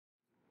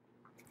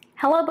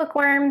Hello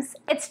bookworms,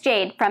 it's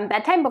Jade from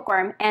Bedtime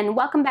Bookworm and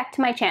welcome back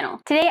to my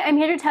channel. Today I'm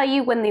here to tell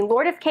you when the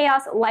Lord of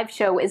Chaos live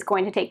show is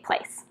going to take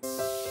place.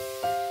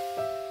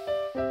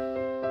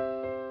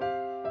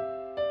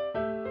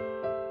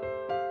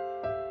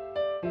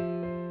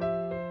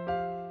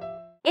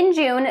 In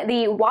June,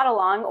 the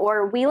Wotalong,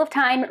 or Wheel of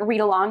Time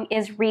Readalong,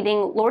 is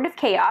reading Lord of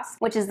Chaos,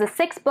 which is the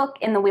 6th book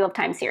in the Wheel of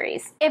Time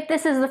series. If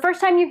this is the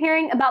first time you're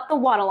hearing about the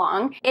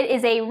Wotalong, it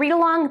is a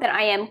read-along that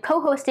I am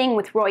co-hosting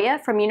with Roya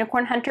from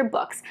Unicorn Hunter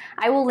Books.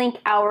 I will link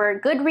our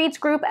Goodreads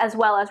group as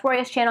well as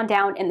Roya's channel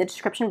down in the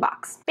description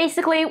box.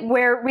 Basically,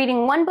 we're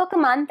reading one book a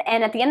month,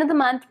 and at the end of the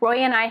month,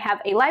 Roya and I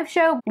have a live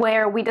show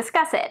where we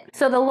discuss it.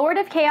 So the Lord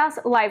of Chaos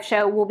live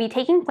show will be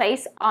taking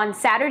place on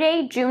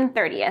Saturday, June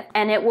 30th,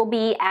 and it will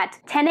be at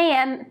 10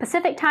 a.m.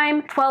 Pacific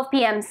Time, 12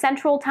 p.m.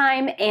 Central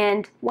Time,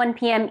 and 1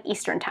 p.m.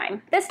 Eastern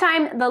Time. This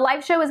time, the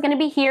live show is going to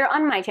be here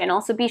on my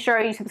channel, so be sure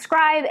you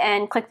subscribe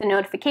and click the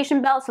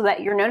notification bell so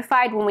that you're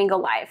notified when we go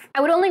live.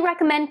 I would only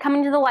recommend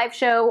coming to the live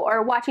show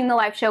or watching the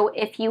live show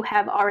if you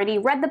have already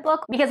read the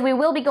book, because we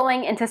will be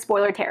going into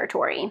spoiler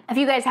territory. If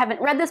you guys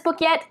haven't read this book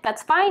yet,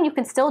 that's fine. You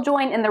can still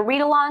join in the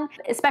read-along,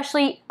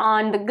 especially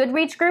on the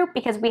Goodreads group,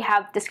 because we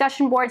have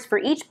discussion boards for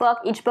each book.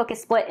 Each book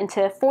is split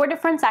into 4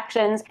 different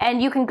sections,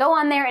 and you can go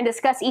on there and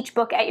discuss each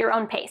book at your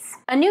own pace.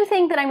 A new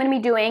thing that I'm going to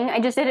be doing, I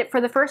just did it for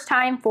the first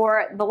time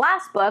for the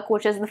last book,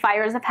 which is The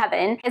Fires of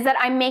Heaven, is that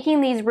I'm making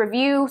these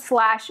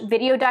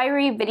review/video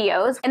diary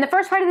videos. In the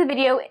first part of the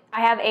video, I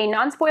have a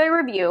non-spoiler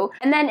review,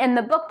 and then in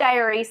the book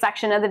diary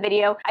section of the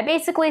video, I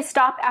basically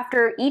stop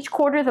after each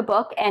quarter of the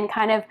book and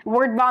kind of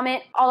word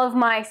vomit all of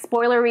my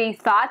spoilery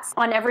thoughts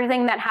on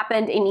everything that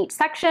happened in each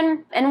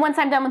section. And once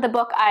I'm done with the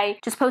book, I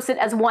just post it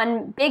as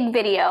one big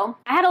video.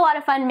 I had a lot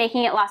of fun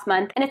making it last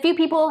month, and a few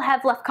people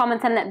have left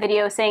comments on that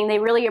video saying they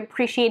really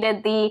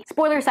appreciated the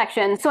spoiler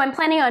section, so I'm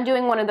planning on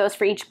doing one of those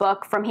for each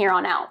book from here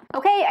on out.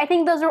 Okay, I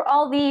think those are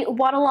all the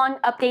Wotalong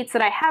updates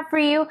that I have for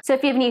you, so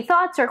if you have any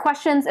thoughts or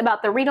questions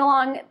about the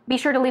read-along, be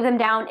sure to leave them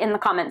down in the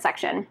comment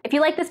section. If you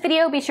like this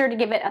video, be sure to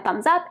give it a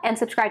thumbs up and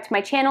subscribe to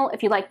my channel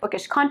if you like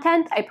bookish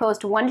content. I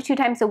post 1 to 2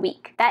 times a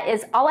week. That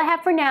is all I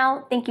have for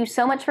now. Thank you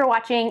so much for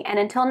watching, and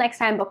until next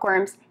time,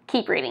 bookworms,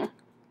 keep reading.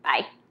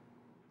 Bye.